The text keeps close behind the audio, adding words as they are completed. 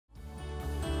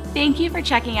Thank you for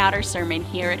checking out our sermon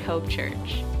here at Hope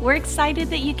Church. We're excited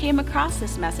that you came across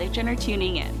this message and are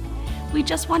tuning in. We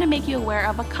just want to make you aware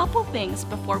of a couple things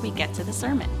before we get to the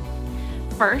sermon.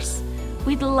 First,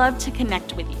 we'd love to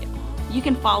connect with you. You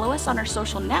can follow us on our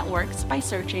social networks by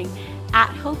searching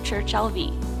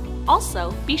 @HopeChurchLV.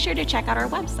 Also, be sure to check out our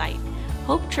website,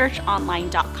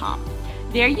 hopechurchonline.com.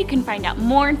 There you can find out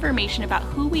more information about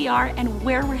who we are and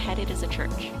where we're headed as a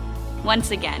church.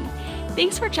 Once again,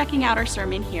 thanks for checking out our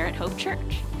sermon here at Hope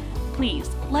Church. Please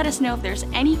let us know if there's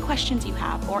any questions you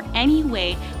have or any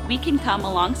way we can come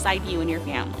alongside you and your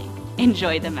family.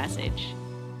 Enjoy the message.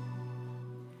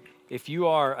 If you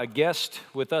are a guest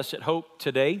with us at Hope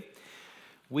today,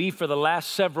 we for the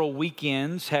last several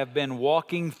weekends have been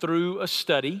walking through a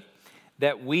study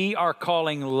that we are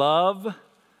calling Love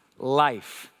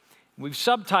Life. We've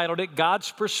subtitled it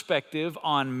God's Perspective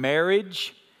on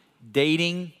Marriage,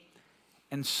 Dating,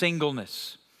 and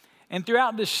Singleness. And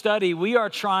throughout this study, we are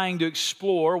trying to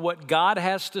explore what God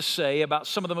has to say about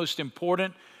some of the most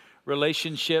important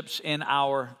relationships in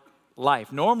our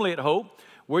life. Normally at Hope,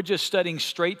 we're just studying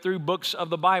straight through books of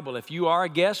the Bible. If you are a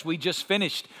guest, we just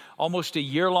finished almost a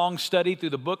year-long study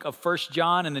through the book of 1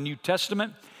 John in the New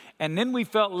Testament. And then we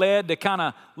felt led to kind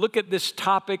of look at this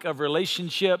topic of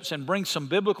relationships and bring some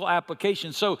biblical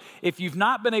application. So if you've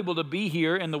not been able to be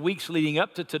here in the weeks leading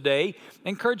up to today, I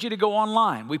encourage you to go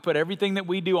online. We put everything that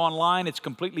we do online. It's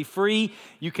completely free.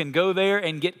 You can go there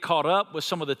and get caught up with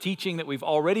some of the teaching that we've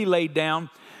already laid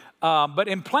down. But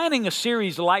in planning a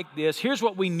series like this, here's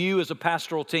what we knew as a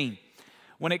pastoral team.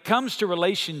 When it comes to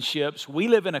relationships, we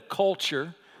live in a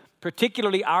culture,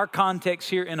 particularly our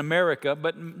context here in America,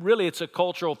 but really it's a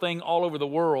cultural thing all over the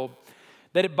world,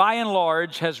 that it by and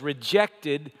large has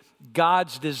rejected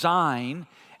God's design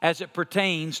as it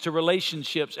pertains to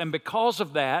relationships. And because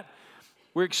of that,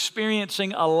 we're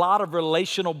experiencing a lot of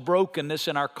relational brokenness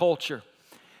in our culture.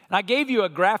 And I gave you a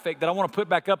graphic that I want to put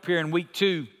back up here in week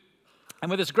 2.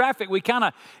 And with this graphic, we kind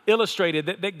of illustrated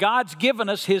that God's given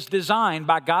us His design.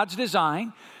 By God's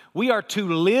design, we are to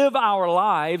live our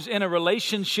lives in a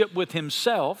relationship with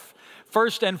Himself,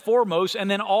 first and foremost,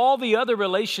 and then all the other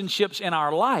relationships in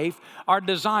our life are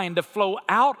designed to flow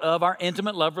out of our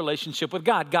intimate love relationship with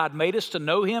God. God made us to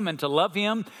know Him and to love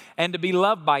Him and to be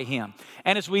loved by Him.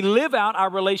 And as we live out our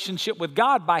relationship with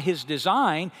God by His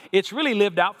design, it's really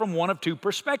lived out from one of two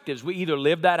perspectives. We either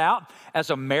live that out as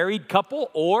a married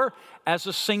couple or as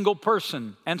a single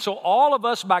person. And so all of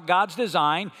us, by God's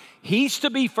design, He's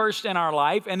to be first in our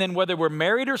life, and then whether we're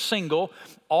married or single,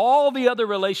 all the other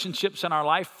relationships in our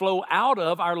life flow out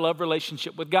of our love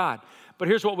relationship with God. But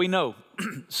here's what we know.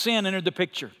 Sin entered the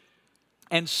picture.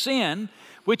 And sin,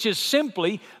 which is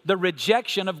simply the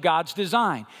rejection of God's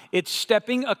design. It's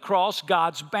stepping across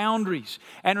God's boundaries.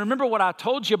 And remember what I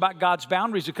told you about God's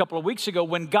boundaries a couple of weeks ago.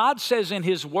 When God says in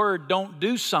His Word, don't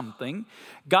do something,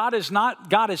 God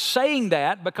is saying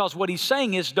that because what He's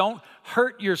saying is don't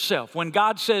hurt yourself. When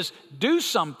God says do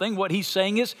something, what He's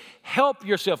saying is help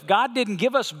yourself. God didn't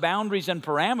give us boundaries and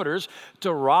parameters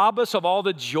to rob us of all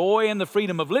the joy and the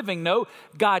freedom of living. No,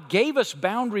 God gave us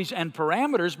boundaries and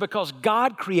parameters because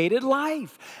God created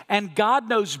life. And God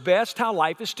knows best how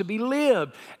life is to be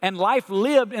lived. And life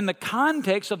lived in the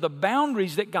context of the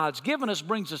boundaries that God's given us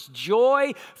brings us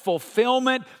joy,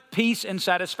 fulfillment, peace, and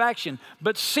satisfaction.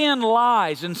 But sin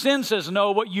lies, and sin says,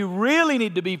 no, what you really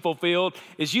need to be fulfilled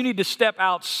is you need to step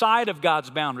outside of God's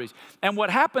boundaries. And what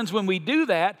happens when we do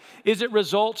that is it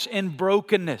results in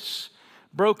brokenness.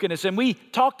 And we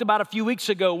talked about a few weeks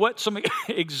ago what some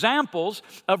examples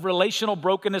of relational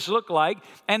brokenness look like,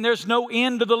 and there's no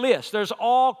end to the list. There's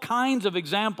all kinds of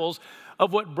examples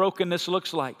of what brokenness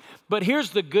looks like. But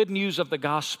here's the good news of the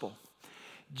gospel.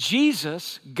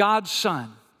 Jesus, God's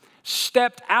Son,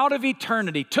 stepped out of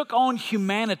eternity, took on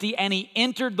humanity, and He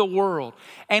entered the world.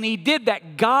 And He did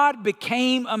that. God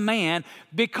became a man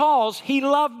because He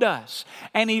loved us.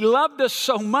 And He loved us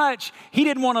so much, He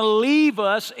didn't want to leave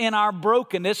us in our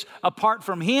brokenness apart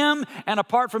from Him and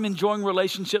apart from enjoying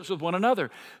relationships with one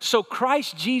another. So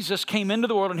Christ Jesus came into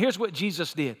the world, and here's what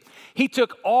Jesus did. He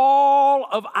took all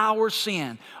of our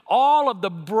sin, all of the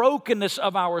brokenness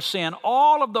of our sin,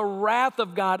 all of the wrath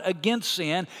of God against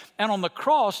sin, and on the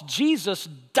cross, Jesus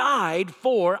died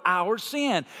for our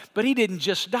sin. But He didn't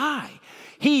just die.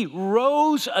 He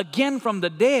rose again from the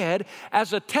dead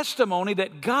as a testimony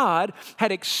that God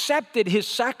had accepted His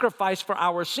sacrifice for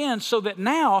our sins, so that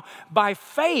now, by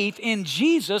faith in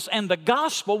Jesus and the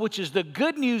gospel, which is the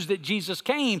good news that Jesus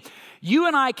came, you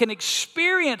and I can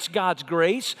experience God's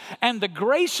grace, and the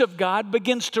grace of God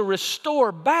begins to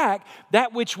restore back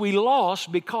that which we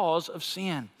lost because of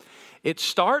sin. It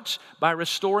starts by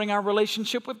restoring our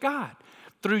relationship with God.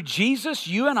 Through Jesus,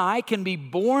 you and I can be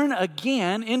born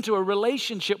again into a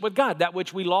relationship with God. That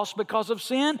which we lost because of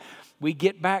sin, we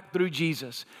get back through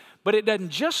Jesus. But it doesn't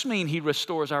just mean He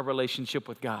restores our relationship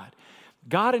with God.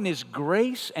 God in His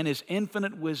grace and His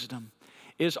infinite wisdom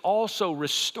is also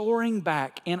restoring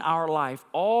back in our life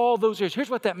all those years. Here's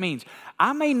what that means.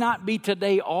 I may not be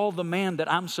today all the man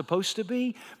that I'm supposed to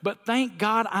be, but thank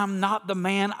God I'm not the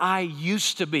man I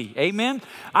used to be. Amen?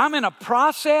 I'm in a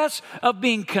process of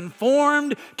being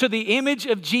conformed to the image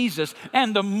of Jesus.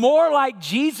 And the more like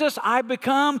Jesus I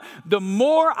become, the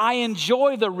more I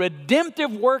enjoy the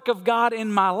redemptive work of God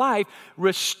in my life,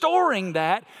 restoring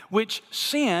that which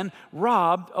sin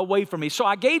robbed away from me. So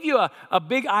I gave you a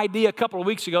big idea a couple of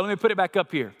weeks ago. Let me put it back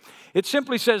up here. It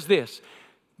simply says this: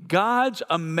 God's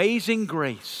amazing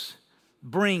grace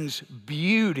brings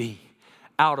beauty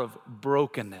out of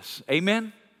brokenness.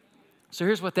 Amen? So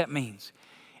here's what that means.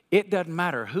 It doesn't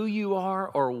matter who you are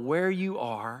or where you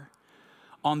are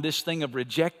on this thing of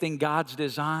rejecting God's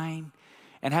design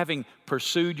and having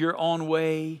pursued your own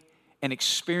way and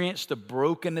experienced the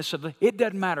brokenness of it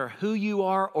doesn't matter who you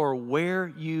are or where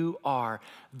you are.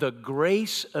 The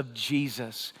grace of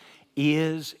Jesus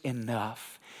is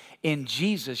enough. In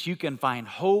Jesus, you can find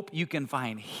hope, you can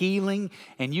find healing,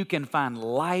 and you can find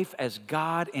life as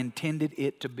God intended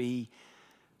it to be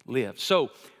lived.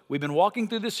 So, we've been walking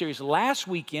through this series. Last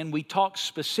weekend, we talked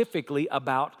specifically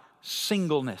about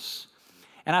singleness.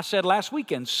 And I said last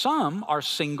weekend, some are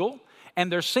single, and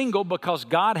they're single because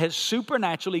God has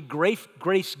supernaturally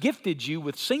grace gifted you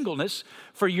with singleness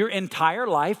for your entire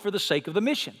life for the sake of the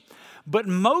mission. But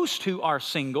most who are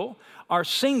single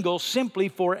simply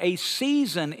for a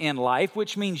season in life,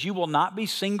 which means you will not be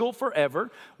single forever.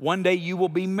 One day you will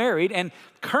be married. And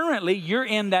currently you're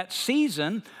in that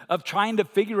season of trying to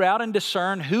figure out and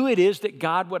discern who it is that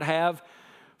God would have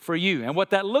for you. And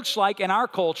what that looks like in our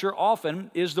culture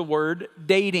often is the word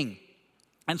dating.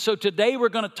 And so today we're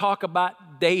going to talk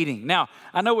about dating. Now,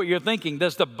 I know what you're thinking.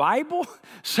 Does the Bible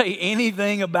say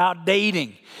anything about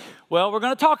dating? Well, we're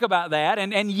going to talk about that,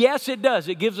 and yes, it does.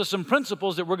 It gives us some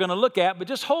principles that we're going to look at, but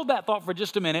just hold that thought for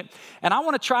just a minute. And I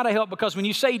want to try to help, because when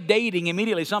you say dating,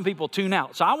 immediately some people tune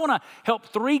out. So I want to help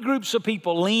three groups of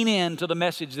people lean into the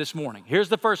message this morning. Here's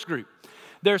the first group.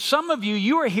 There's some of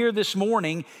you are here this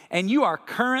morning, and you are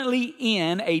currently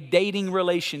in a dating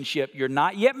relationship. You're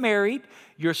not yet married,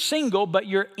 you're single, but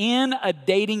you're in a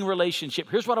dating relationship.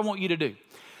 Here's what I want you to do.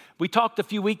 We talked a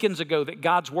few weekends ago that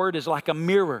God's Word is like a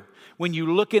mirror. When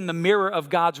you look in the mirror of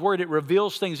God's Word, it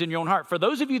reveals things in your own heart. For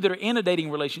those of you that are in a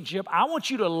dating relationship, I want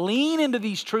you to lean into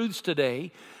these truths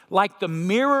today like the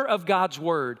mirror of God's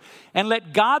Word and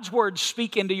let God's Word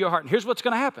speak into your heart. And here's what's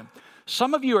going to happen.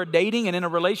 Some of you are dating and in a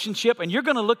relationship, and you're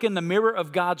going to look in the mirror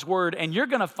of God's Word, and you're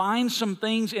going to find some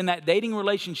things in that dating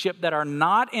relationship that are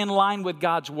not in line with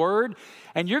God's Word,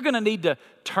 and you're going to need to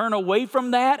turn away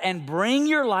from that and bring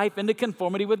your life into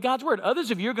conformity with God's Word.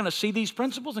 Others of you are going to see these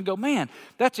principles and go, man,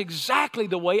 that's exactly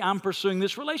the way I'm pursuing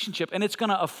this relationship, and it's going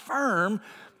to affirm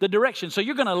the direction. So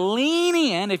you're going to lean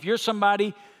in if you're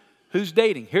somebody who's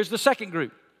dating. Here's the second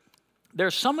group.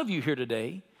 There's some of you here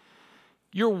today,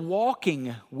 you're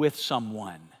walking with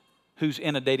someone who's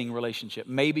in a dating relationship.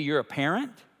 Maybe you're a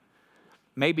parent.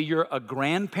 Maybe you're a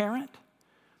grandparent.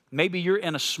 Maybe you're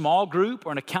in a small group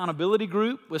or an accountability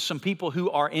group with some people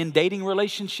who are in dating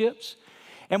relationships.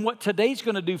 And what today's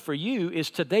going to do for you is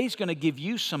today's going to give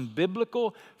you some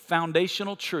biblical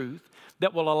foundational truth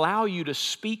that will allow you to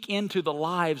speak into the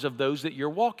lives of those that you're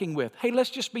walking with. Hey, let's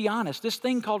just be honest. This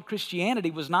thing called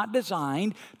Christianity was not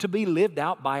designed to be lived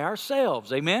out by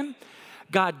ourselves. Amen?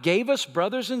 God gave us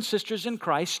brothers and sisters in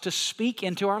Christ to speak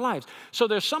into our lives. So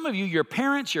there's some of you, your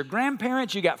parents, your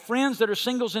grandparents, you got friends that are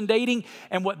singles and dating,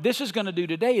 and what this is going to do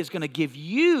today is going to give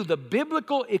you the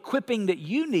biblical equipping that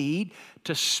you need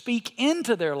to speak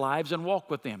into their lives and walk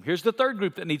with them. Here's the third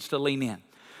group that needs to lean in.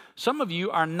 Some of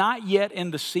you are not yet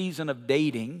in the season of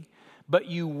dating, but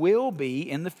you will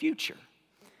be in the future.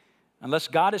 Unless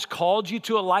God has called you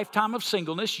to a lifetime of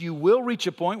singleness, you will reach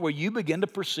a point where you begin to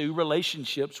pursue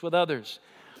relationships with others.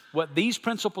 What these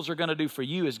principles are going to do for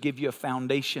you is give you a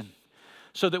foundation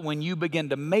so that when you begin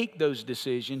to make those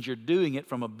decisions, you're doing it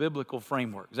from a biblical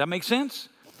framework. Does that make sense?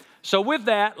 So with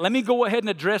that, let me go ahead and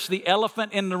address the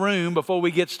elephant in the room before we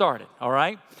get started, all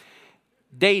right?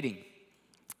 Dating.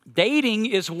 Dating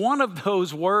is one of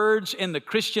those words in the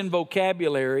Christian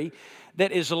vocabulary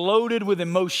that is loaded with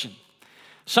emotion.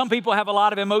 Some people have a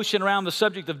lot of emotion around the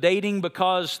subject of dating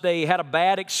because they had a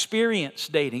bad experience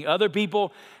dating. Other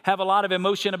people have a lot of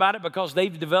emotion about it because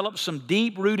they've developed some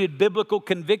deep-rooted biblical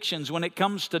convictions when it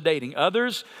comes to dating.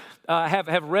 Others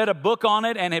have read a book on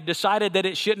it and have decided that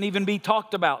it shouldn't even be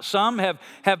talked about. Some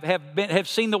have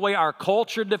seen the way our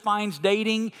culture defines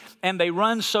dating, and they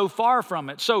run so far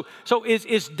from it. So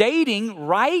is dating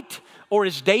right or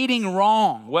is dating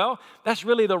wrong? Well, that's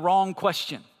really the wrong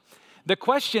question. The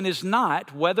question is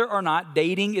not whether or not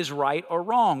dating is right or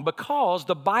wrong, because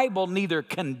the Bible neither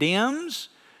condemns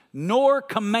nor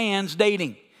commands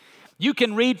dating. You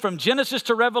can read from Genesis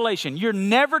to Revelation. You're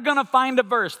never going to find a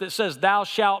verse that says, thou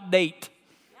shalt date.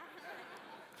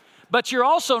 But you're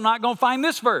also not going to find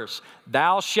this verse,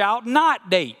 thou shalt not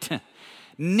date.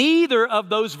 Neither of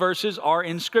those verses are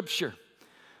in Scripture.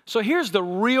 So here's the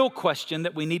real question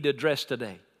that we need to address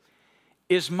today.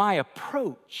 Is my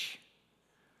approach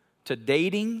to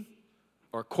dating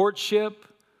or courtship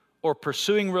or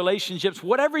pursuing relationships,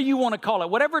 whatever you want to call it,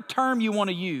 whatever term you want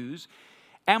to use,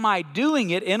 am I doing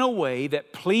it in a way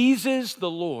that pleases the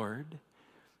Lord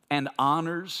and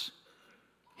honors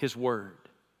His Word?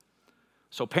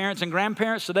 So parents and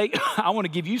grandparents, today I want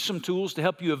to give you some tools to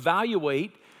help you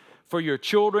evaluate for your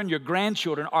children, your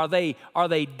grandchildren. Are they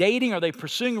dating? Are they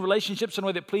pursuing relationships in a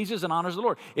way that pleases and honors the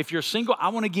Lord? If you're single, I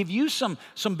want to give you some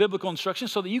biblical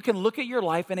instructions so that you can look at your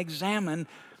life and examine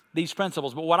these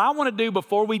principles. But what I want to do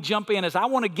before we jump in is I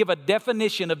want to give a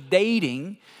definition of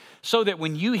dating so that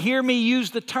when you hear me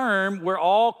use the term, we're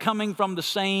all coming from the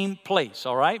same place,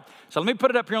 all right? So let me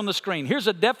put it up here on the screen. Here's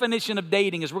a definition of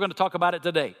dating as we're going to talk about it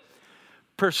today.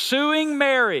 Pursuing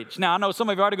marriage. Now, I know some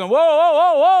of you are already going,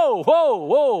 whoa,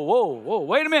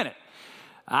 wait a minute.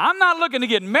 I'm not looking to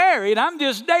get married. I'm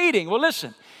just dating. Well,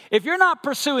 listen, if you're not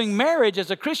pursuing marriage as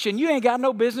a Christian, you ain't got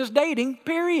no business dating,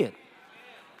 period.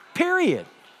 Period.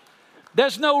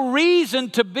 There's no reason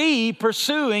to be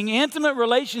pursuing intimate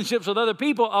relationships with other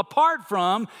people apart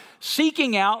from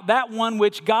seeking out that one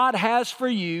which God has for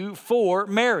you for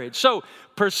marriage. So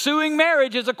pursuing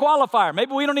marriage is a qualifier.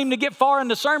 Maybe we don't even get far in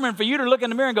the sermon for you to look in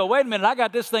the mirror and go, wait a minute, I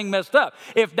got this thing messed up.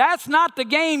 If that's not the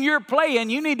game you're playing,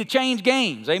 you need to change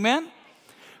games. Amen?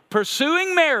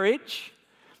 Pursuing marriage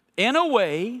in a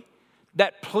way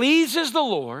that pleases the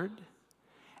Lord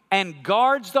and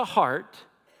guards the heart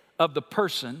of the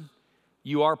person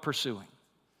you are pursuing.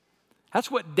 That's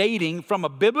what dating from a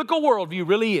biblical worldview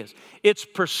really is. It's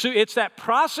that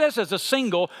process as a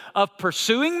single of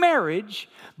pursuing marriage,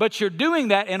 but you're doing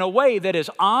that in a way that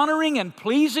is honoring and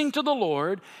pleasing to the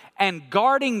Lord and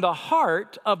guarding the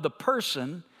heart of the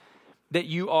person that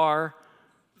you are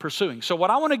pursuing. So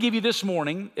what I want to give you this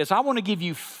morning is I want to give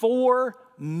you 4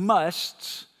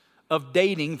 musts of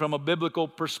dating from a biblical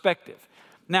perspective.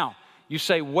 Now, you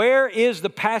say, where is the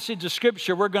passage of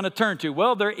Scripture we're going to turn to?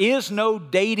 Well, there is no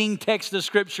dating text of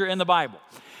Scripture in the Bible.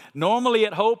 Normally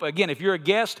at Hope, again, if you're a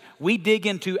guest, we dig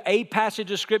into a passage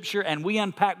of Scripture and we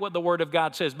unpack what the Word of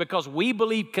God says, because we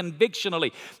believe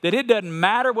convictionally that it doesn't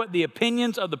matter what the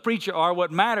opinions of the preacher are.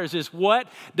 What matters is what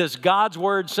does God's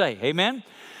Word say. Amen?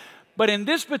 But in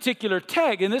this particular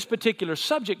text, in this particular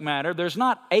subject matter, there's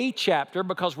not a chapter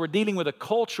because we're dealing with a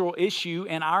cultural issue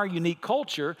in our unique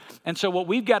culture. And so what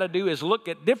we've got to do is look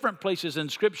at different places in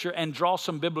Scripture and draw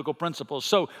some biblical principles.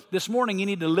 So this morning you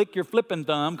need to lick your flipping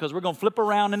thumb because we're going to flip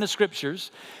around in the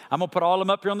Scriptures. I'm going to put all of them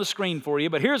up here on the screen for you.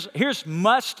 But here's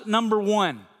must number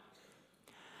 1.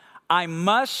 I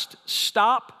must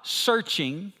stop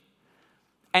searching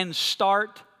and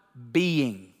start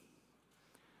being.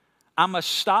 I must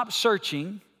stop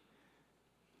searching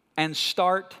and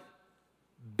start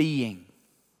being.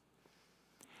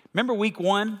 Remember week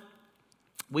 1?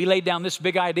 We laid down this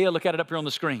big idea. Look at it up here on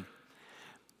the screen.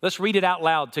 Let's read it out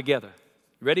loud together.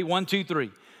 Ready? 1, 2,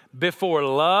 3. Before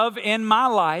love in my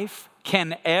life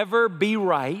can ever be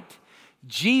right,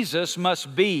 Jesus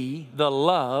must be the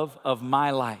love of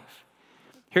my life.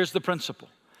 Here's the principle.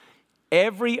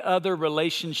 Every other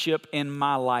relationship in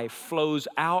my life flows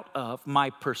out of my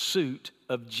pursuit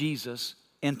of Jesus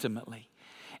intimately.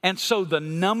 And so the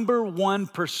number 1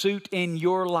 pursuit in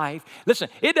your life, listen,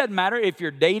 it doesn't matter if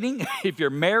you're dating, if you're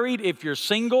married, if you're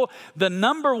single, the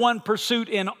number 1 pursuit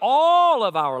in all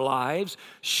of our lives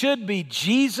should be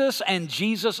Jesus and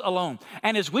Jesus alone.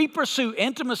 And as we pursue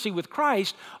intimacy with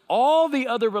Christ, all the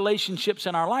other relationships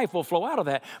in our life will flow out of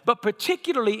that. But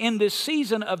particularly in this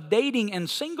season of dating and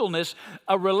singleness,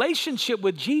 a relationship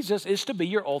with Jesus is to be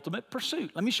your ultimate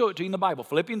pursuit. Let me show it to you in the Bible.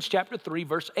 Philippians chapter 3,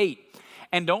 verse 8.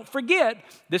 And don't forget,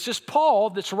 this is Paul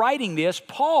that's writing this.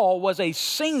 Paul was a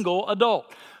single adult.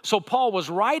 So Paul was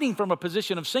writing from a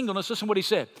position of singleness. Listen to what he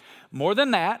said. More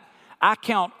than that, I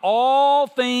count all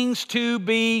things to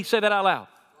be, say that out loud,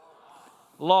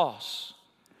 loss,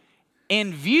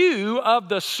 in view of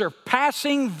the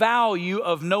surpassing value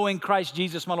of knowing Christ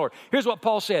Jesus my Lord. Here's what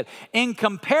Paul said. In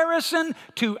comparison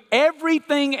to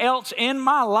everything else in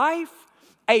my life,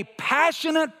 a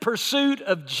passionate pursuit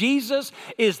of Jesus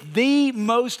is the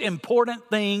most important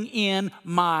thing in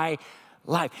my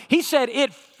life. He said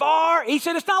it's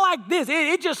not like this.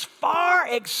 It just far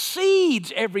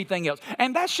exceeds everything else.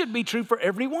 And that should be true for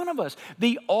every one of us.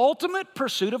 The ultimate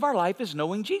pursuit of our life is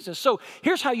knowing Jesus. So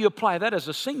here's how you apply that as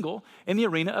a single in the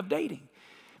arena of dating.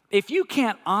 If you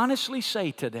can't honestly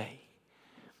say today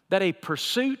that a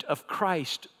pursuit of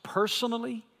Christ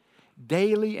personally,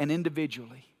 daily, and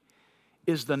individually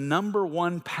is the number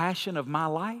one passion of my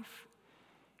life,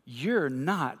 you're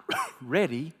not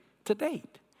ready to date.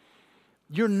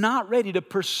 You're not ready to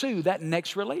pursue that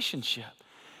next relationship.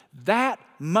 That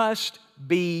must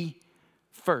be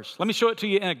first. Let me show it to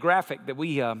you in a graphic that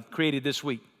we created this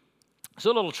week. It's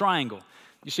a little triangle.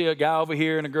 You see a guy over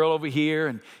here and a girl over here,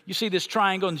 and you see this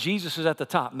triangle, and Jesus is at the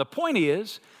top. And the point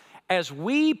is, as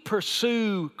we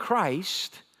pursue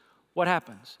Christ, what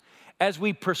happens? As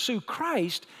we pursue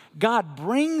Christ, God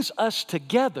brings us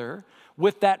together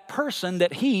with that person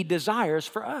that He desires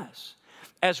for us.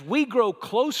 As we grow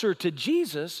closer to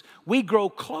Jesus, we grow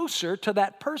closer to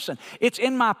that person. It's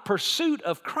in my pursuit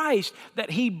of Christ that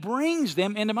He brings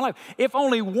them into my life. If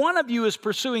only one of you is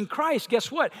pursuing Christ,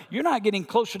 guess what? You're not getting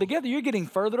closer together, you're getting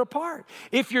further apart.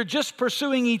 If you're just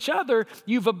pursuing each other,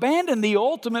 you've abandoned the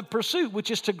ultimate pursuit,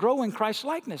 which is to grow in Christ's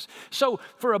likeness. So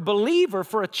for a believer,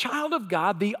 for a child of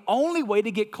God, the only way to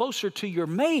get closer to your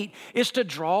mate is to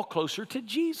draw closer to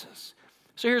Jesus.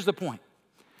 So here's the point.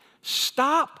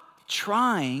 Stop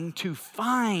trying to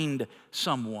find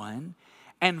someone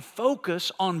and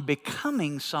focus on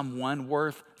becoming someone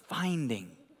worth finding.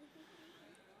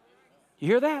 You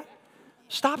hear that?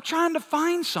 Stop trying to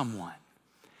find someone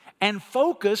and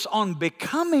focus on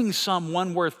becoming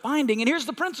someone worth finding. And here's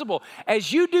the principle.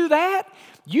 As you do that,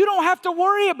 you don't have to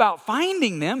worry about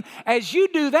finding them. As you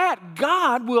do that,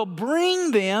 God will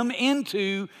bring them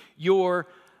into your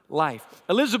life.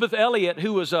 Elisabeth Elliot,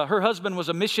 who was her husband was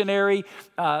a missionary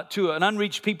to an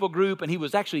unreached people group, and he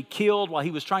was actually killed while he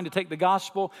was trying to take the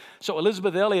gospel. So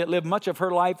Elisabeth Elliot lived much of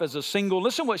her life as a single.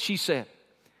 Listen what she said.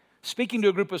 Speaking to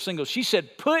a group of singles, she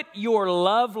said, "Put your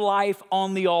love life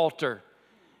on the altar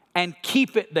and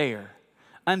keep it there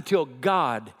until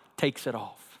God takes it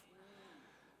off.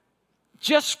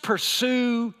 Just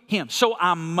pursue Him." So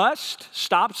I must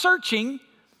stop searching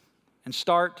and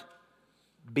start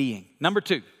being. Number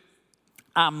 2.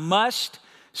 I must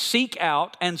seek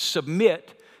out and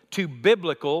submit to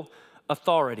biblical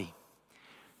authority.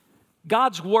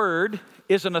 God's Word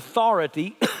is an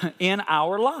authority in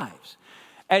our lives.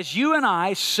 As you and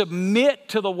I submit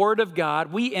to the Word of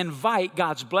God, we invite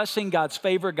God's blessing, God's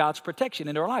favor, God's protection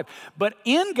into our life. But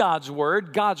in God's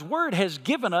Word has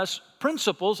given us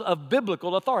principles of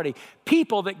biblical authority,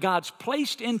 people that God's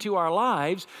placed into our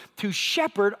lives to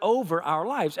shepherd over our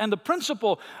lives. And the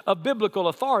principle of biblical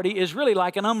authority is really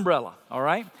like an umbrella, all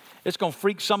right? It's going to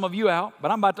freak some of you out, but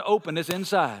I'm about to open this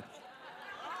inside.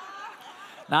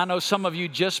 Now, I know some of you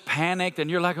just panicked and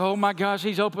you're like, oh my gosh,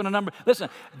 He's opened an umbrella. Listen,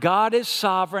 God is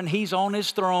sovereign. He's on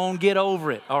His throne. Get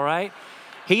over it, all right?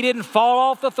 He didn't fall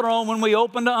off the throne when we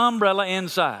opened the umbrella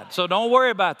inside. So don't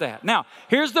worry about that. Now,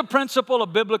 here's the principle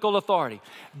of biblical authority.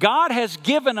 God has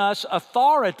given us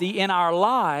authority in our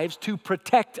lives to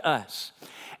protect us.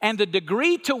 And the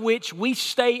degree to which we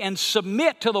stay and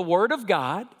submit to the Word of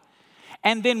God,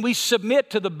 and then we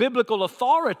submit to the biblical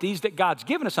authorities that God's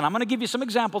given us. And I'm going to give you some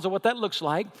examples of what that looks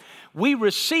like. We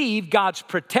receive God's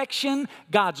protection,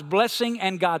 God's blessing,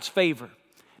 and God's favor.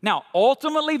 Now,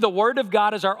 ultimately, the Word of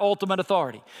God is our ultimate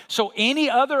authority. So any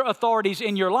other authorities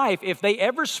in your life, if they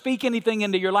ever speak anything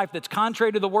into your life that's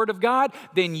contrary to the Word of God,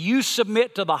 then you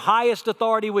submit to the highest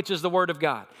authority, which is the Word of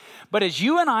God. But as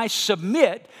you and I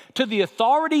submit to the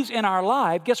authorities in our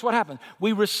life, guess what happens?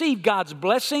 We receive God's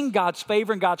blessing, God's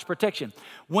favor, and God's protection.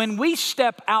 When we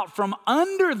step out from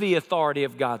under the authority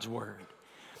of God's Word,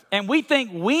 and we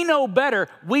think we know better,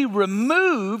 we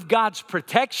remove God's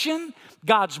protection,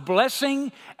 God's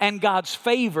blessing, and God's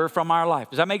favor from our life.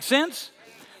 Does that make sense?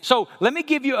 So let me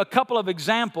give you a couple of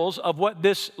examples of what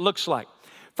this looks like.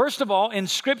 First of all, in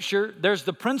Scripture, there's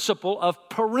the principle of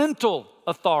parental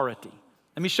authority.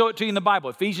 Let me show it to you in the Bible.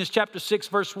 Ephesians chapter 6,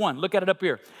 verse 1. Look at it up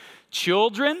here.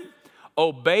 Children,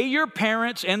 obey your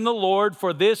parents in the Lord,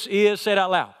 for this is, say it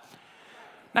out loud.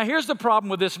 Now, here's the problem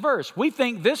with this verse. We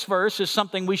think this verse is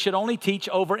something we should only teach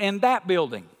over in that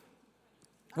building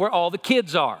where all the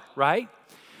kids are, right?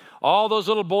 All those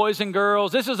little boys and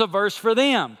girls, this is a verse for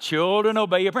them. Children,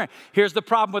 obey your parents. Here's the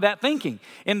problem with that thinking.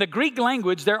 In the Greek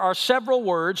language, there are several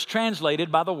words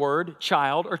translated by the word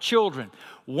child or children.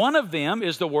 One of them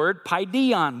is the word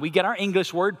paideon. We get our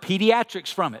English word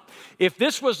pediatrics from it. If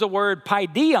this was the word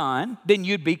paideon, then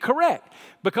you'd be correct,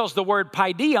 because the word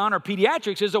paideon or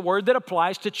pediatrics is a word that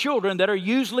applies to children that are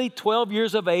usually 12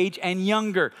 years of age and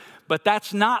younger. But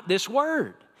that's not this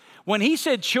word. When he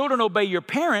said, children, obey your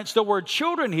parents, the word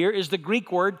children here is the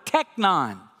Greek word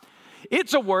teknon.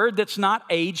 It's a word that's not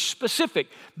age specific.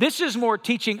 This is more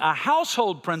teaching a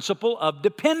household principle of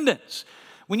dependence.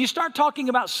 When you start talking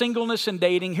about singleness and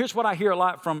dating, here's what I hear a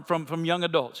lot from young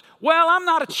adults. Well, I'm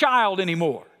not a child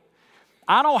anymore.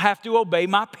 I don't have to obey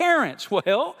my parents.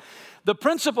 Well, the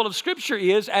principle of Scripture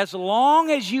is, as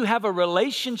long as you have a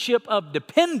relationship of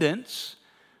dependence,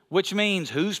 which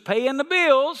means who's paying the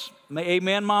bills?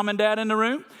 Amen, mom and dad in the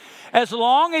room. As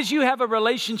long as you have a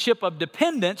relationship of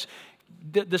dependence,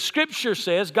 the Scripture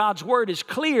says, God's Word is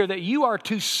clear that you are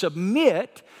to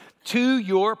submit to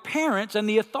your parents and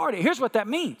the authority. Here's what that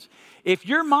means. If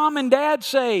your mom and dad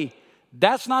say,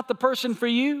 that's not the person for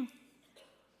you,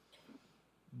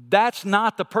 that's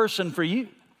not the person for you.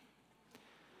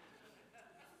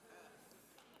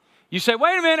 You say,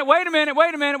 wait a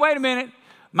minute.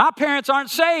 My parents aren't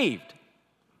saved.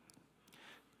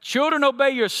 Children,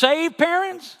 obey your saved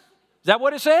parents? Is that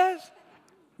what it says?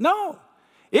 No.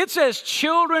 It says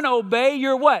children, obey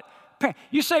your what?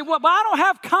 You say, well, but I don't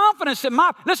have confidence in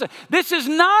my... Listen, this is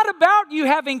not about you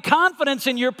having confidence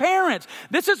in your parents.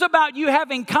 This is about you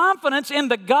having confidence in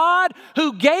the God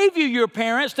who gave you your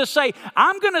parents to say,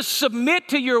 I'm going to submit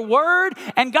to your word,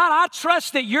 and God, I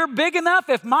trust that you're big enough.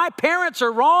 If my parents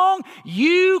are wrong,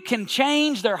 you can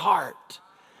change their heart.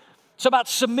 It's about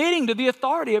submitting to the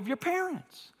authority of your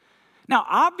parents. Now,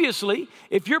 obviously,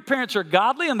 if your parents are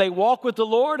godly and they walk with the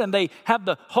Lord and they have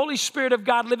the Holy Spirit of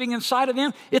God living inside of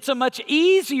them, it's a much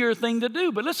easier thing to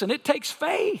do. But listen, it takes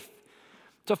faith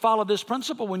to follow this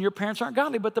principle when your parents aren't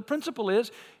godly. But the principle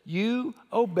is you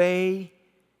obey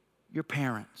your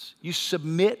parents. You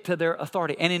submit to their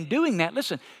authority. And in doing that,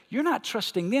 listen, you're not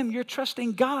trusting them. You're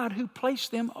trusting God who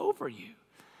placed them over you.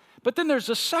 But then there's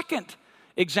a second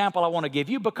example I want to give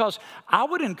you, because I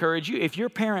would encourage you, if your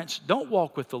parents don't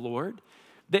walk with the Lord,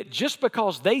 that just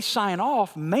because they sign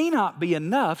off may not be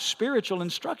enough spiritual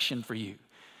instruction for you.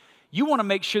 You want to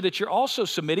make sure that you're also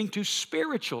submitting to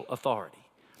spiritual authority.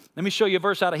 Let me show you a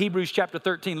verse out of Hebrews chapter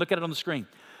 13. Look at it on the screen.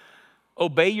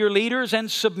 Obey your leaders and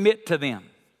submit to them,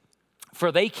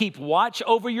 for they keep watch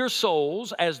over your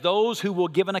souls as those who will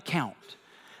give an account.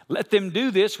 Let them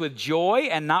do this with joy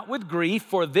and not with grief,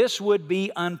 for this would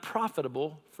be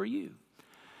unprofitable for you.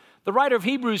 The writer of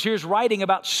Hebrews here is writing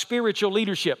about spiritual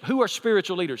leadership. Who are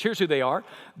spiritual leaders? Here's who they are.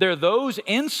 They're those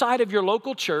inside of your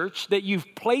local church that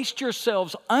you've placed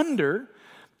yourselves under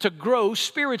to grow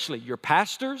spiritually. Your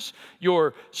pastors,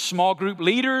 your small group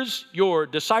leaders, your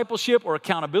discipleship or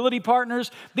accountability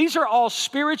partners. These are all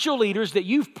spiritual leaders that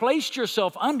you've placed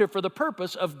yourself under for the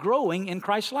purpose of growing in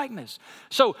Christ's likeness.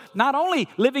 So not only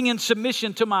living in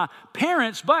submission to my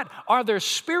parents, but are there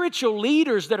spiritual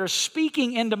leaders that are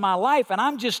speaking into my life and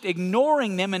I'm just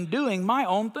ignoring them and doing my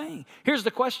own thing? Here's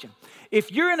the question.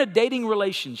 If you're in a dating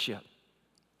relationship,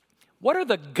 what are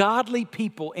the godly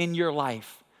people in your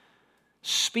life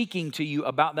speaking to you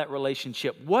about that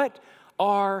relationship? What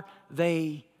are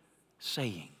they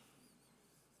saying?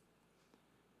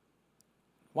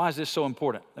 Why is this so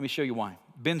important? Let me show you why.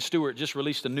 Ben Stewart just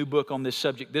released a new book on this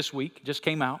subject this week, just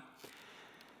came out.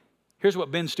 Here's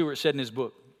what Ben Stewart said in his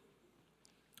book.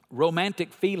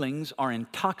 Romantic feelings are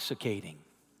intoxicating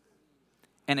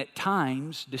and at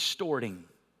times distorting.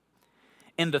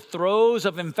 In the throes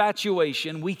of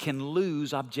infatuation, we can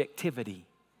lose objectivity.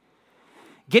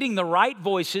 Getting the right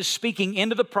voices speaking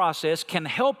into the process can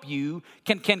help you,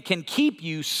 can keep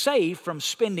you safe from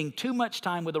spending too much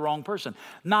time with the wrong person.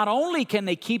 Not only can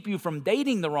they keep you from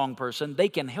dating the wrong person, they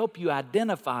can help you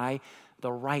identify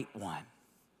the right one.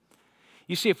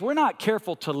 You see, if we're not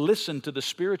careful to listen to the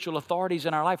spiritual authorities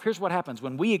in our life, here's what happens.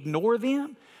 When we ignore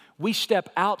them, we step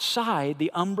outside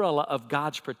the umbrella of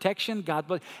God's protection.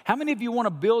 How many of you want to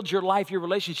build your life, your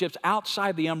relationships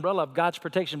outside the umbrella of God's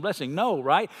protection blessing? No,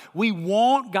 right? We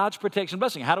want God's protection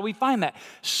blessing. How do we find that?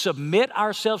 Submit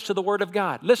ourselves to the Word of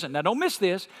God. Listen, now don't miss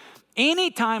this.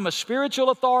 Anytime a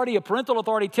spiritual authority, a parental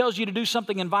authority tells you to do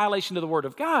something in violation to the Word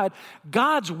of God,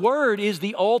 God's Word is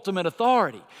the ultimate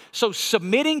authority. So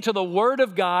submitting to the Word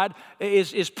of God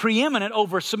is preeminent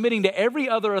over submitting to every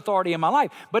other authority in my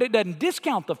life. But it doesn't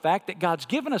discount the fact that God's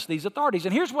given us these authorities.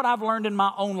 And here's what I've learned in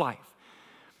my own life.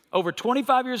 Over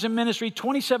 25 years in ministry,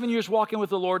 27 years walking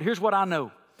with the Lord, here's what I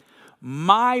know.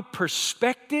 my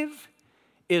perspective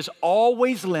is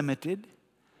always limited.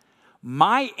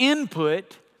 My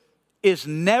input is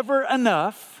never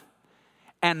enough,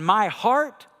 and my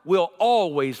heart will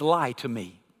always lie to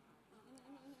me.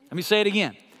 Let me say it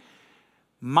again.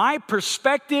 My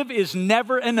perspective is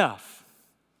never enough.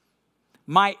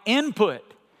 My input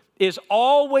is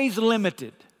always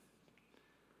limited,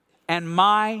 and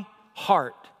my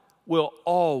heart will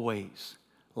always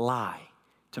lie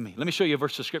to me. Let me show you a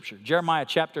verse of Scripture. Jeremiah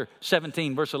chapter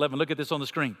 17, verse 11. Look at this on the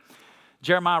screen.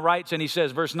 Jeremiah writes, and he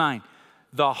says, verse 9,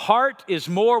 the heart is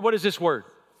more, what is this word?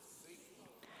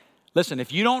 Listen,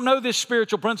 if you don't know this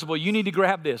spiritual principle, you need to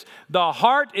grab this. The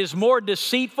heart is more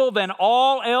deceitful than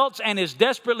all else and is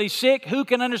desperately sick. Who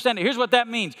can understand it? Here's what that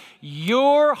means.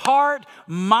 Your heart,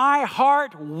 my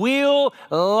heart will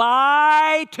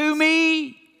lie to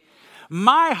me.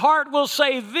 My heart will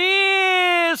say,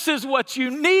 this is what you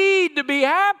need to be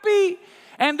happy.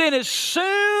 And then as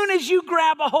soon as you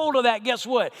grab a hold of that, guess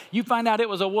what? You find out it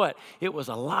was a what? It was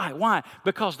a lie. Why?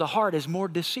 Because the heart is more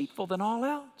deceitful than all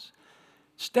else.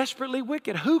 It's desperately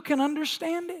wicked. Who can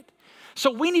understand it?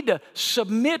 So we need to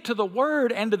submit to the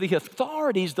Word and to the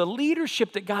authorities, the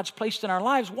leadership that God's placed in our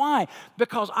lives. Why?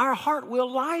 Because our heart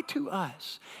will lie to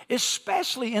us,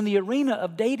 especially in the arena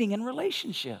of dating and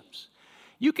relationships.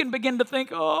 You can begin to think,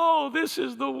 oh, this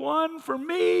is the one for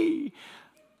me.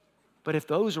 But if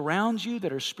those around you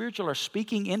that are spiritual are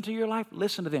speaking into your life,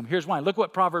 listen to them. Here's why. Look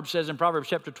what Proverbs says in Proverbs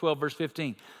chapter 12, verse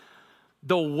 15.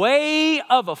 The way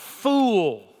of a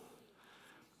fool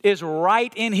is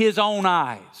right in his own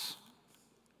eyes.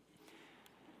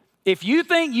 If you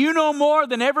think you know more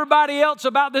than everybody else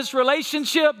about this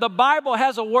relationship, the Bible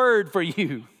has a word for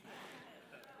you.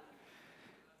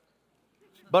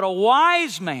 But a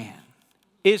wise man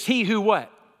is he who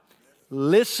what?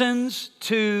 Listens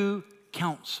to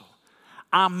counsel.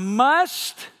 I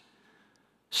must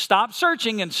stop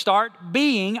searching and start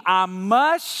being. I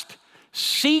must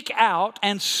seek out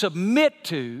and submit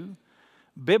to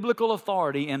biblical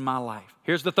authority in my life.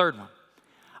 Here's the third one.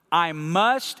 I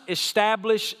must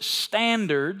establish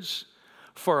standards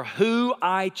for who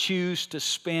I choose to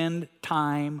spend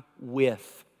time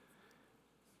with.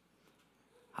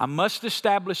 I must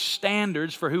establish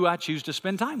standards for who I choose to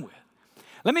spend time with.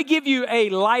 Let me give you a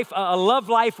love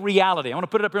life reality. I want to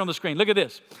put it up here on the screen. Look at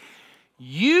this.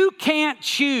 You can't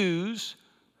choose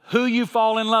who you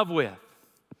fall in love with,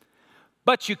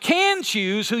 but you can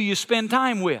choose who you spend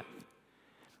time with.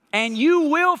 And you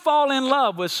will fall in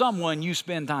love with someone you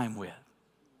spend time with.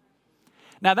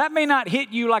 Now, that may not hit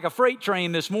you like a freight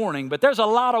train this morning, but there's a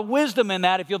lot of wisdom in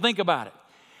that if you'll think about it.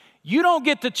 You don't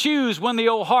get to choose when the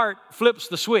old heart flips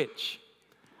the switch.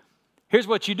 Here's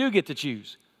what you do get to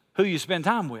choose: who you spend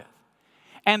time with.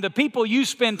 And the people you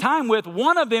spend time with,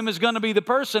 one of them is going to be the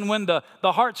person when the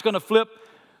heart's going to flip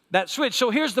that switch.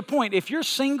 So here's the point. If you're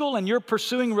single and you're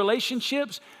pursuing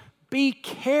relationships, be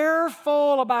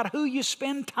careful about who you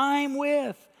spend time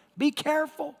with. Be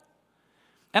careful.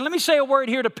 And let me say a word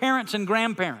here to parents and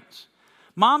grandparents.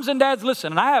 Moms and dads,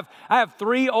 listen. And I have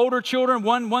 3 older children.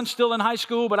 One's still in high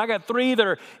school, but I got 3 that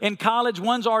are in college.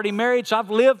 One's already married, so I've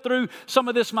lived through some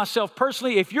of this myself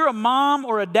personally. If you're a mom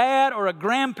or a dad or a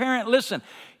grandparent, listen.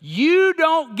 You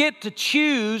don't get to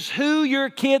choose who your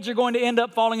kids are going to end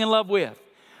up falling in love with.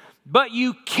 But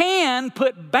you can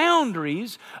put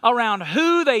boundaries around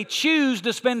who they choose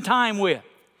to spend time with.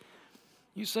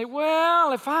 You say,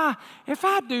 well, if I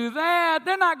do that,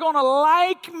 they're not going to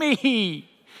like me.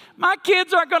 My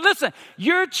kids aren't going to listen.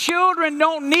 Your children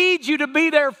don't need you to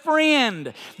be their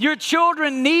friend. Your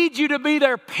children need you to be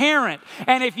their parent.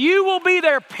 And if you will be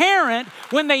their parent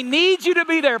when they need you to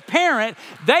be their parent,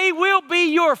 they will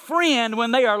be your friend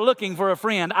when they are looking for a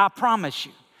friend. I promise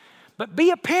you. But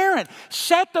be a parent.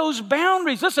 Set those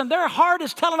boundaries. Listen, their heart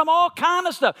is telling them all kind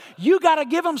of stuff. You got to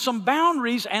give them some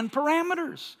boundaries and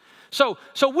parameters. So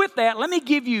with that, let me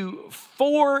give you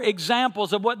 4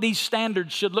 examples of what these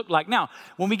standards should look like. Now,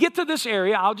 when we get to this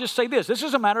area, I'll just say this. This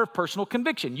is a matter of personal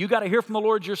conviction. You got to hear from the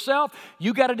Lord yourself.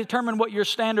 You got to determine what your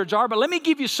standards are. But let me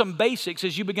give you some basics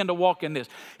as you begin to walk in this.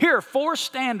 Here are 4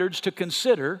 standards to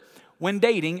consider when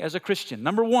dating as a Christian.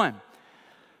 Number 1,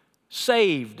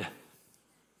 saved.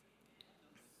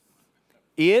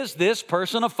 Is this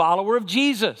person a follower of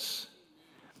Jesus?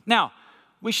 Now,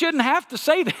 we shouldn't have to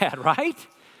say that, right?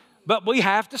 But we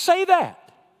have to say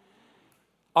that.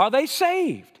 Are they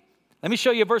saved? Let me show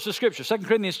you a verse of Scripture. 2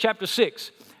 Corinthians chapter 6.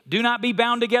 Do not be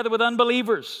bound together with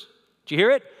unbelievers. Did you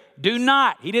hear it? Do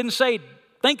not. He didn't say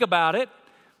think about it.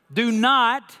 Do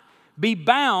not be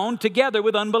bound together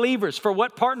with unbelievers. For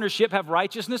what partnership have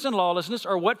righteousness and lawlessness,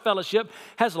 or what fellowship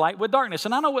has light with darkness?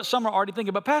 And I know what some are already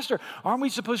thinking, but Pastor, aren't we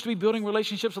supposed to be building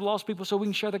relationships with lost people so we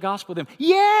can share the gospel with them?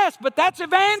 Yes, but that's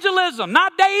evangelism,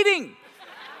 not dating.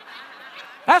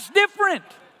 That's different.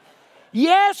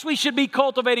 Yes, we should be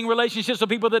cultivating relationships with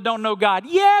people that don't know God.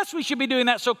 Yes, we should be doing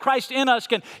that so Christ in us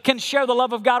can share the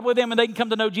love of God with them and they can come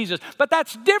to know Jesus. But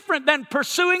that's different than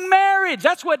pursuing marriage.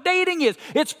 That's what dating is.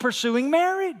 It's pursuing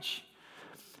marriage.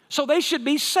 So they should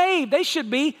be saved. They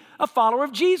should be a follower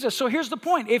of Jesus. So here's the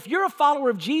point. If you're a follower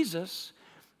of Jesus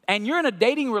and you're in a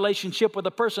dating relationship with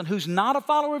a person who's not a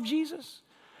follower of Jesus,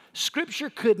 Scripture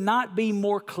could not be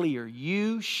more clear.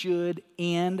 You should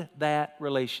end that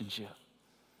relationship.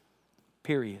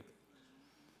 Period.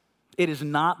 It is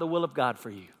not the will of God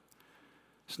for you.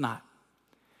 It's not.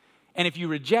 And if you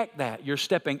reject that, you're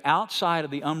stepping outside of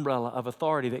the umbrella of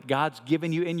authority that God's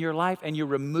given you in your life, and you're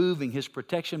removing His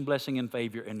protection, blessing, and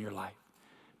favor in your life.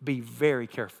 Be very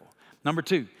careful. Number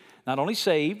two, not only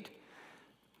saved,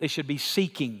 they should be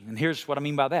seeking. And here's what I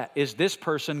mean by that. Is this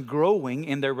person growing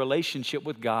in their relationship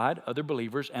with God, other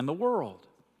believers, and the world?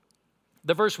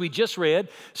 The verse we just read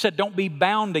said, don't be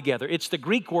bound together. It's the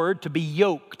Greek word to be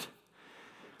yoked.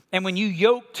 And when you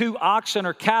yoke two oxen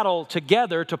or cattle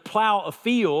together to plow a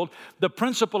field, the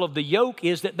principle of the yoke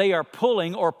is that they are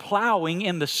pulling or plowing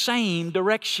in the same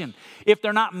direction. If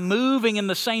they're not moving in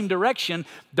the same direction,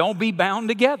 don't be bound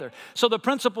together. So the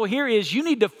principle here is you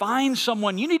need to find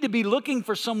someone, you need to be looking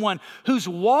for someone whose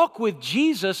walk with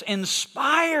Jesus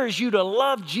inspires you to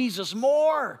love Jesus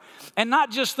more. And not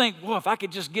just think, well, if I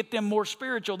could just get them more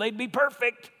spiritual, they'd be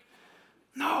perfect.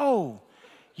 No.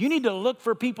 You need to look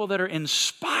for people that are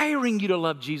inspiring you to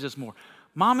love Jesus more.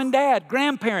 Mom and dad,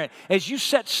 grandparent, as you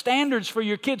set standards for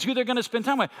your kids, who they're going to spend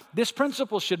time with, this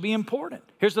principle should be important.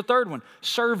 Here's the third one,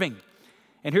 serving.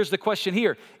 And here's the question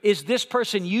here. Is this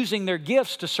person using their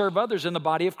gifts to serve others in the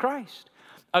body of Christ?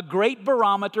 A great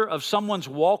barometer of someone's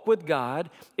walk with God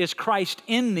is Christ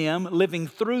in them, living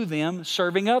through them,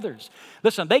 serving others.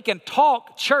 Listen, they can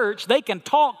talk church, they can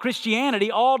talk Christianity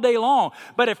all day long,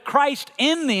 but if Christ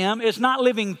in them is not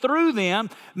living through them,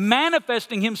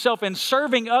 manifesting Himself and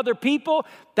serving other people,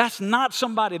 that's not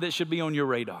somebody that should be on your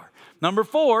radar. Number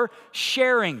 4,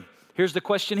 sharing. Here's the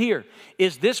question here.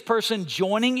 Is this person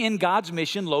joining in God's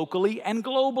mission locally and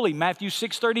globally? Matthew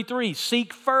 6:33,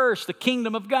 seek first the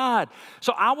kingdom of God.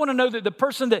 So I want to know that the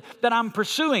person that I'm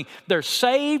pursuing, they're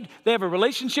saved, they have a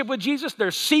relationship with Jesus,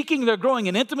 they're seeking, they're growing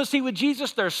in intimacy with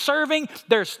Jesus, they're serving,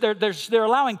 they're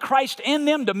allowing Christ in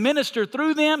them to minister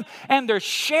through them, and they're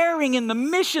sharing in the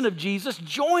mission of Jesus,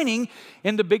 joining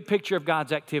in the big picture of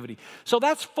God's activity. So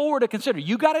that's 4 to consider.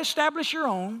 You got to establish your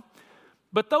own.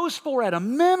 But those 4 at a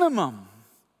minimum,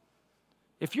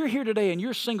 if you're here today and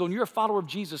you're single and you're a follower of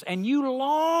Jesus and you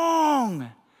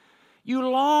long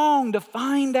to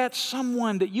find that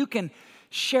someone that you can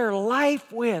share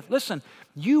life with, listen,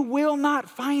 you will not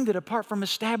find it apart from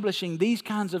establishing these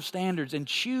kinds of standards and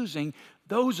choosing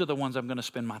those are the ones I'm going to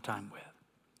spend my time with.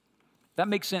 That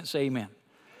makes sense? Say amen.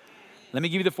 Let me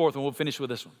give you the 4th one. We'll finish with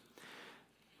this one.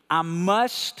 I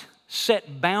must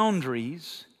set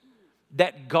boundaries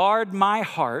that guard my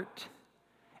heart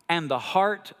and the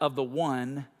heart of the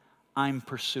one I'm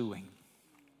pursuing.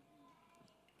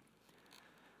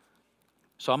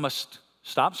 So I must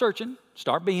stop searching,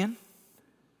 start being.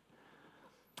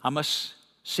 I must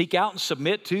seek out and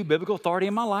submit to biblical authority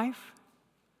in my life.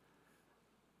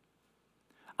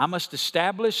 I must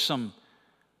establish some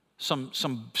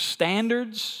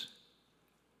standards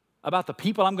about the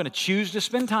people I'm going to choose to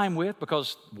spend time with,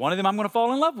 because one of them I'm going to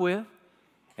fall in love with.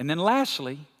 And then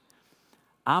lastly,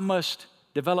 I must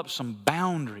develop some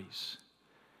boundaries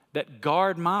that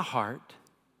guard my heart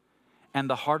and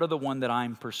the heart of the one that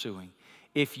I'm pursuing.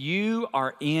 If you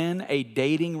are in a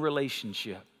dating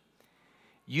relationship,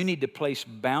 you need to place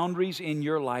boundaries in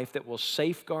your life that will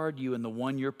safeguard you and the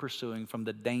one you're pursuing from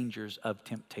the dangers of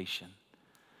temptation.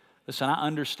 Listen, I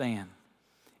understand.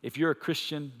 If you're a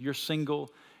Christian, you're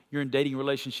single, you're in dating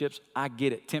relationships, I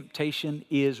get it. Temptation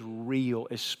is real,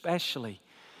 especially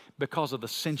because of the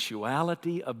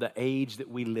sensuality of the age that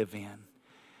we live in.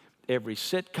 Every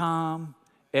sitcom,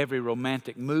 every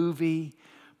romantic movie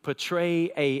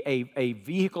portray a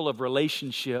vehicle of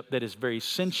relationship that is very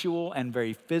sensual and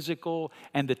very physical,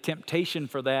 and the temptation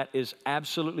for that is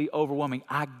absolutely overwhelming.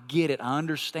 I get it. I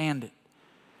understand it.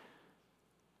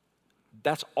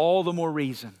 That's all the more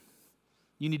reason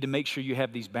you need to make sure you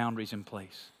have these boundaries in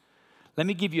place. Let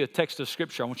me give you a text of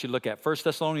Scripture I want you to look at. 1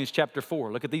 Thessalonians chapter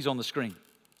 4. Look at these on the screen.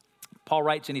 Paul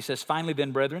writes and he says, finally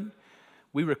then, brethren,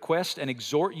 we request and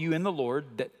exhort you in the Lord,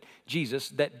 that Jesus,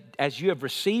 that as you have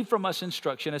received from us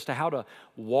instruction as to how to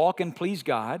walk and please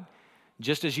God,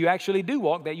 just as you actually do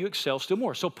walk, that you excel still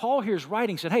more. So Paul here is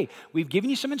writing, said, hey, we've given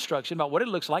you some instruction about what it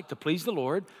looks like to please the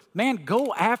Lord. Man,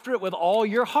 go after it with all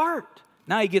your heart.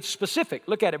 Now he gets specific.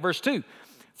 Look at it, verse 2.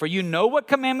 For you know what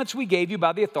commandments we gave you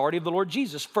by the authority of the Lord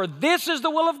Jesus. For this is the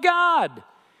will of God,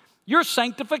 your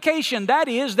sanctification. That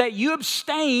is, that you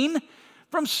abstain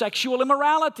from sexual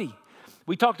immorality.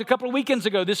 We talked a couple of weekends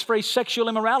ago, this phrase sexual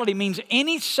immorality means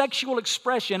any sexual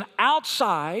expression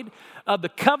outside of the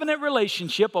covenant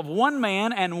relationship of one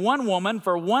man and one woman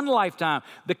for one lifetime,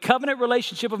 the covenant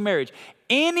relationship of marriage.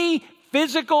 Any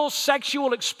physical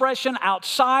sexual expression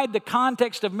outside the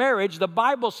context of marriage, the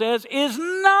Bible says, is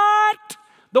not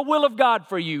the will of God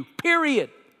for you, period.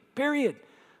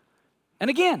 And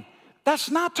again,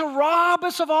 that's not to rob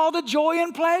us of all the joy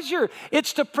and pleasure.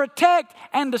 It's to protect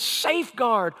and to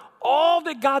safeguard all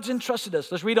that God's entrusted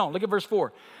us. Let's read on. Look at verse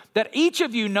 4. That each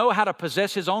of you know how to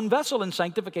possess his own vessel in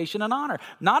sanctification and honor,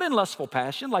 not in lustful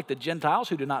passion like the Gentiles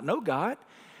who do not know God,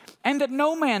 and that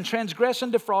no man transgress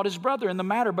and defraud his brother in the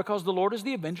matter, because the Lord is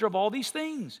the avenger of all these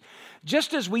things.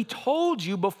 Just as we told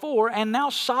you before and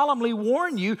now solemnly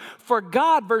warn you, for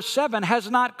God, verse 7, has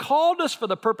not called us for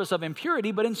the purpose of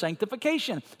impurity, but in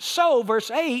sanctification. So, verse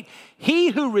 8, he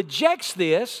who rejects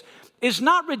this is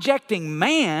not rejecting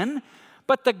man,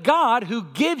 but the God who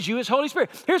gives you his Holy Spirit.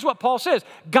 Here's what Paul says.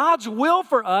 God's will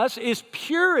for us is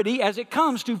purity as it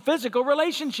comes to physical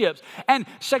relationships. And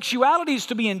sexuality is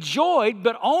to be enjoyed,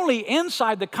 but only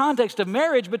inside the context of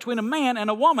marriage between a man and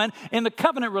a woman in the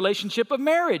covenant relationship of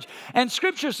marriage. And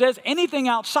Scripture says anything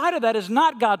outside of that is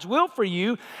not God's will for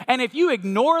you. And if you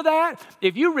ignore that,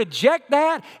 if you reject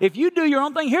that, if you do your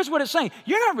own thing, here's what it's saying.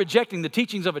 You're not rejecting the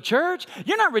teachings of a church.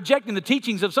 You're not rejecting the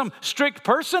teachings of some strict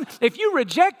person. If you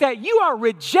reject that, you are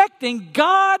rejecting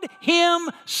God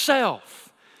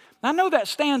himself. I know that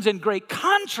stands in great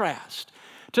contrast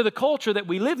to the culture that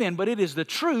we live in, but it is the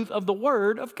truth of the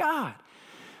Word of God.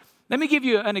 Let me give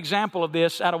you an example of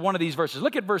this out of one of these verses.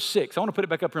 Look at verse 6. I want to put it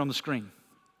back up here on the screen.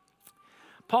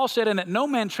 Paul said, and that no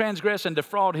man transgress and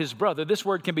defraud his brother. This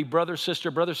word can be brother, sister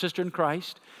in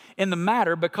Christ, in the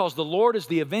matter, because the Lord is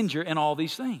the avenger in all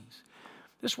these things.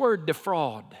 This word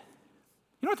defraud,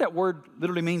 you know what that word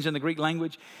literally means in the Greek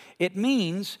language? It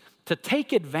means to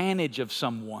take advantage of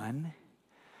someone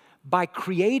by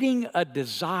creating a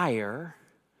desire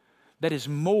that is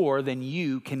more than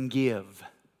you can give.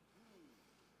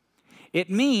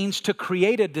 It means to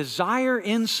create a desire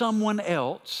in someone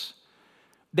else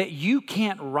that you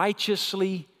can't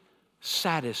righteously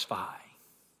satisfy.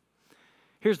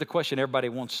 Here's the question everybody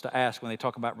wants to ask when they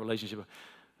talk about relationship.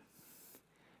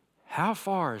 How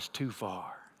far is too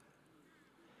far?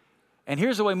 And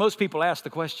here's the way most people ask the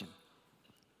question.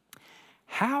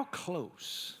 How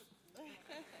close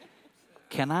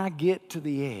can I get to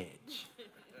the edge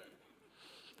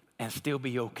and still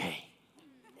be okay?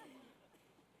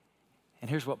 And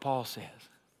here's what Paul says.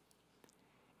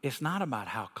 It's not about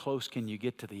how close can you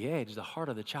get to the edge. The heart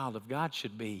of the child of God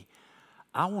should be,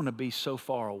 I want to be so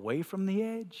far away from the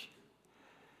edge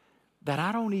that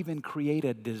I don't even create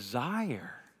a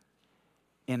desire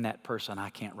in that person I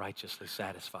can't righteously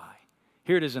satisfy.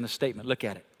 Here it is in a statement. Look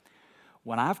at it.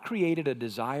 When I've created a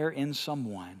desire in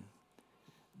someone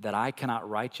that I cannot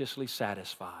righteously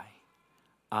satisfy,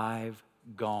 I've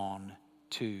gone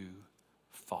too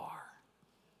far.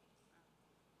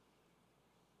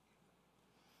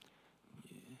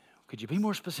 Could you be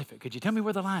more specific? Could you tell me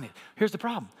where the line is? Here's the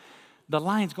problem. The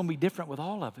line's going to be different with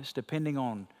all of us depending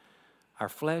on our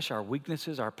flesh, our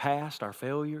weaknesses, our past, our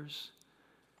failures.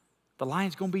 The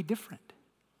line's going to be different.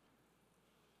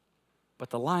 But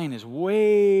the line is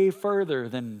way further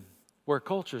than where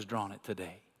culture's drawn it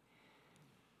today.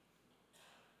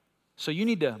 So you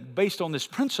need to, based on this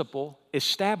principle,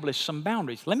 establish some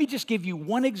boundaries. Let me just give you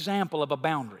one example of a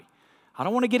boundary. I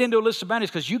don't want to get into a list of boundaries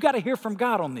because you got to hear from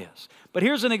God on this. But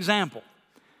here's an example.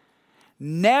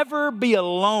 Never be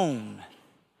alone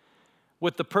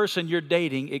with the person you're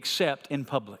dating except in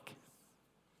public.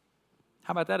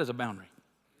 How about that as a boundary?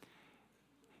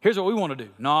 Here's what we want to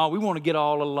do. No, we want to get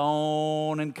all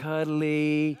alone and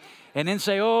cuddly and then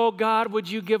say, oh, God, would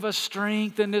you give us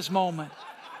strength in this moment?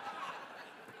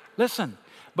 Listen,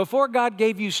 before God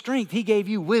gave you strength, He gave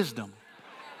you wisdom.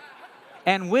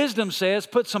 And wisdom says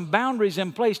put some boundaries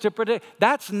in place to protect.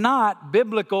 That's not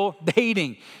biblical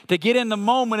dating, to get in the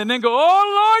moment and then go,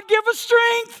 oh, Lord, give us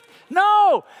strength.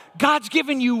 No, God's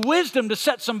given you wisdom to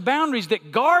set some boundaries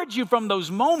that guard you from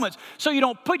those moments so you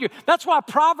don't that's why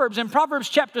Proverbs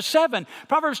chapter 7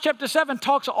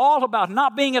 talks all about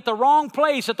not being at the wrong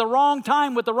place at the wrong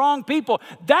time with the wrong people.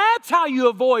 That's how you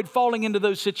avoid falling into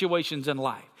those situations in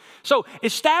life. So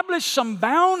establish some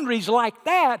boundaries like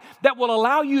that will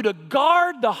allow you to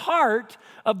guard the heart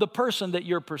of the person that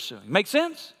you're pursuing. Make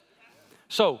sense?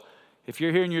 So if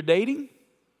you're here and you're dating,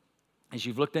 as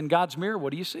you've looked in God's mirror,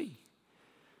 what do you see?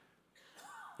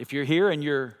 If you're here and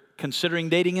you're considering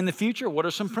dating in the future, what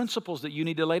are some principles that you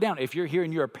need to lay down? If you're here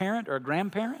and you're a parent or a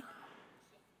grandparent,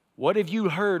 what have you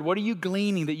heard? What are you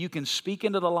gleaning that you can speak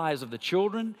into the lives of the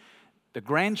children, the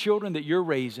grandchildren that you're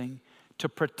raising to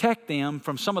protect them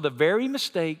from some of the very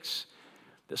mistakes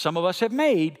that some of us have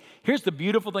made? Here's the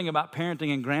beautiful thing about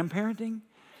parenting and grandparenting.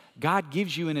 God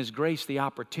gives you in His grace the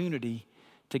opportunity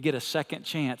to get a second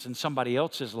chance in somebody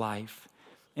else's life.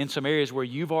 In some areas where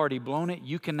you've already blown it,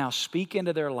 you can now speak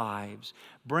into their lives,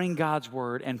 bring God's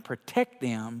word, and protect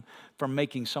them from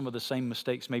making some of the same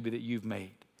mistakes maybe that you've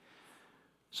made.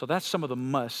 So that's some of the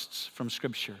musts from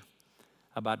Scripture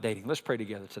about dating. Let's pray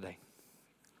together today.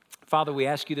 Father, we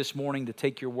ask you this morning to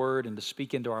take your word and to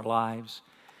speak into our lives.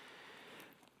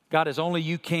 God, as only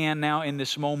you can now in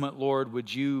this moment, Lord,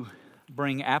 would you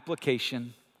bring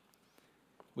application?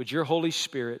 Would your Holy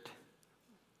Spirit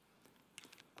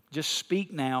just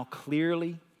speak now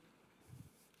clearly?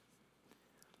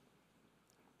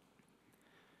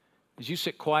 As you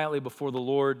sit quietly before the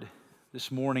Lord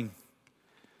this morning,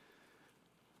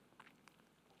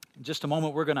 in just a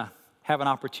moment we're going to have an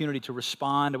opportunity to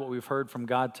respond to what we've heard from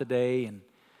God today. And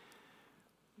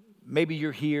maybe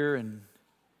you're here and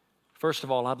first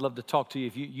of all, I'd love to talk to you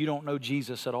if you don't know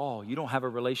Jesus at all. You don't have a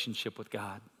relationship with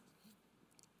God.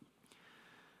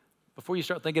 Before you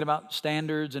start thinking about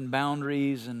standards and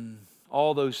boundaries and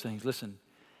all those things, listen,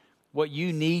 what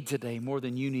you need today more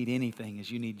than you need anything is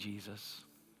you need Jesus.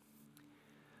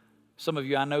 Some of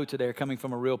you I know today are coming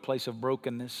from a real place of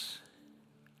brokenness.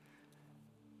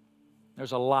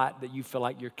 There's a lot that you feel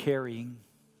like you're carrying.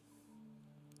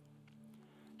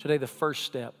 Today, the first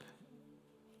step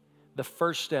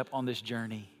on this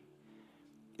journey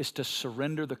is to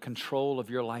surrender the control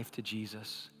of your life to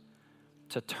Jesus,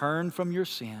 to turn from your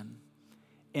sin,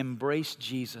 embrace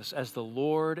Jesus as the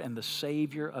Lord and the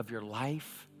Savior of your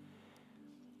life,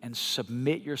 and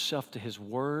submit yourself to His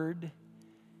Word,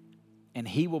 and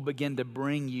He will begin to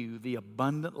bring you the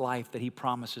abundant life that He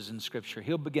promises in Scripture.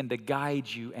 He'll begin to guide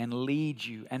you and lead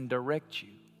you and direct you.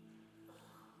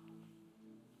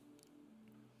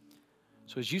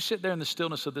 So as you sit there in the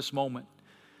stillness of this moment,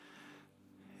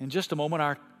 in just a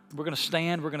moment, we're going to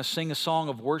stand, we're going to sing a song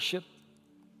of worship.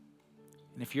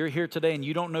 And if you're here today and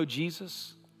you don't know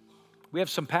Jesus, we have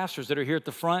some pastors that are here at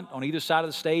the front on either side of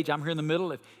the stage. I'm here in the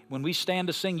middle. When we stand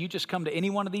to sing, you just come to any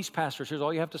one of these pastors. Here's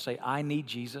all you have to say: I need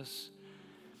Jesus.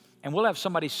 And we'll have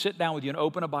somebody sit down with you and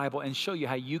open a Bible and show you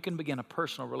how you can begin a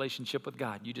personal relationship with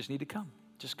God. You just need to come.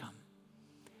 Just come.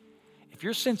 If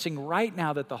you're sensing right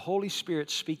now that the Holy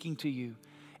Spirit's speaking to you,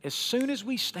 as soon as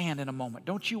we stand in a moment,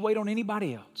 don't you wait on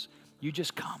anybody else. You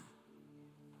just come.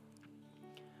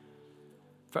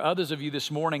 For others of you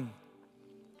this morning,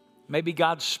 maybe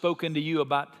God's spoken to you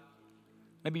about,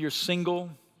 maybe you're single,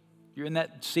 you're in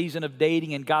that season of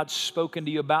dating, and God's spoken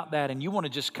to you about that, and you want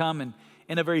to just come and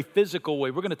in a very physical way.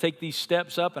 We're going to take these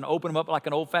steps up and open them up like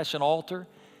an old-fashioned altar.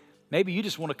 Maybe you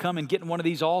just want to come and get in one of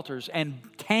these altars and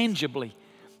tangibly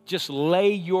just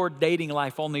lay your dating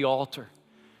life on the altar.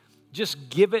 Just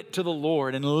give it to the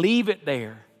Lord and leave it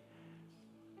there.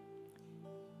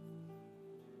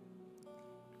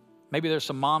 Maybe there's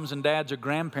some moms and dads or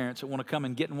grandparents that want to come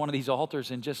and get in one of these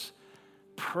altars and just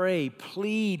pray,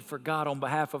 plead for God on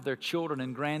behalf of their children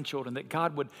and grandchildren, that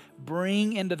God would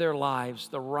bring into their lives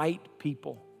the right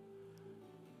people.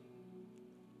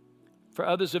 For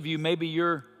others of you, maybe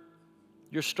you're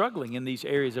struggling in these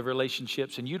areas of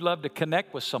relationships and you'd love to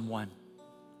connect with someone.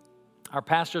 Our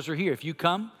pastors are here. If you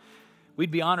come,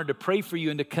 we'd be honored to pray for you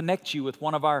and to connect you with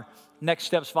one of our Next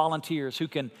Steps volunteers who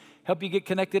can help you get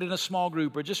connected in a small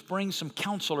group or just bring some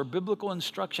counsel or biblical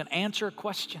instruction, answer a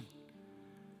question.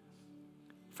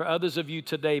 For others of you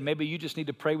today, maybe you just need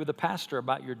to pray with a pastor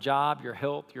about your job, your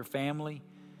health, your family.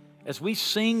 As we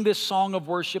sing this song of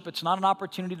worship, it's not an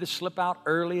opportunity to slip out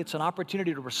early. It's an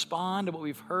opportunity to respond to what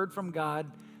we've heard from God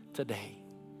today.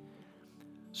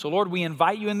 So, Lord, we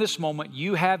invite you in this moment.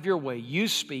 You have your way. You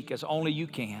speak as only you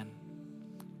can.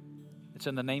 It's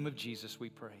in the name of Jesus we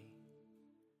pray.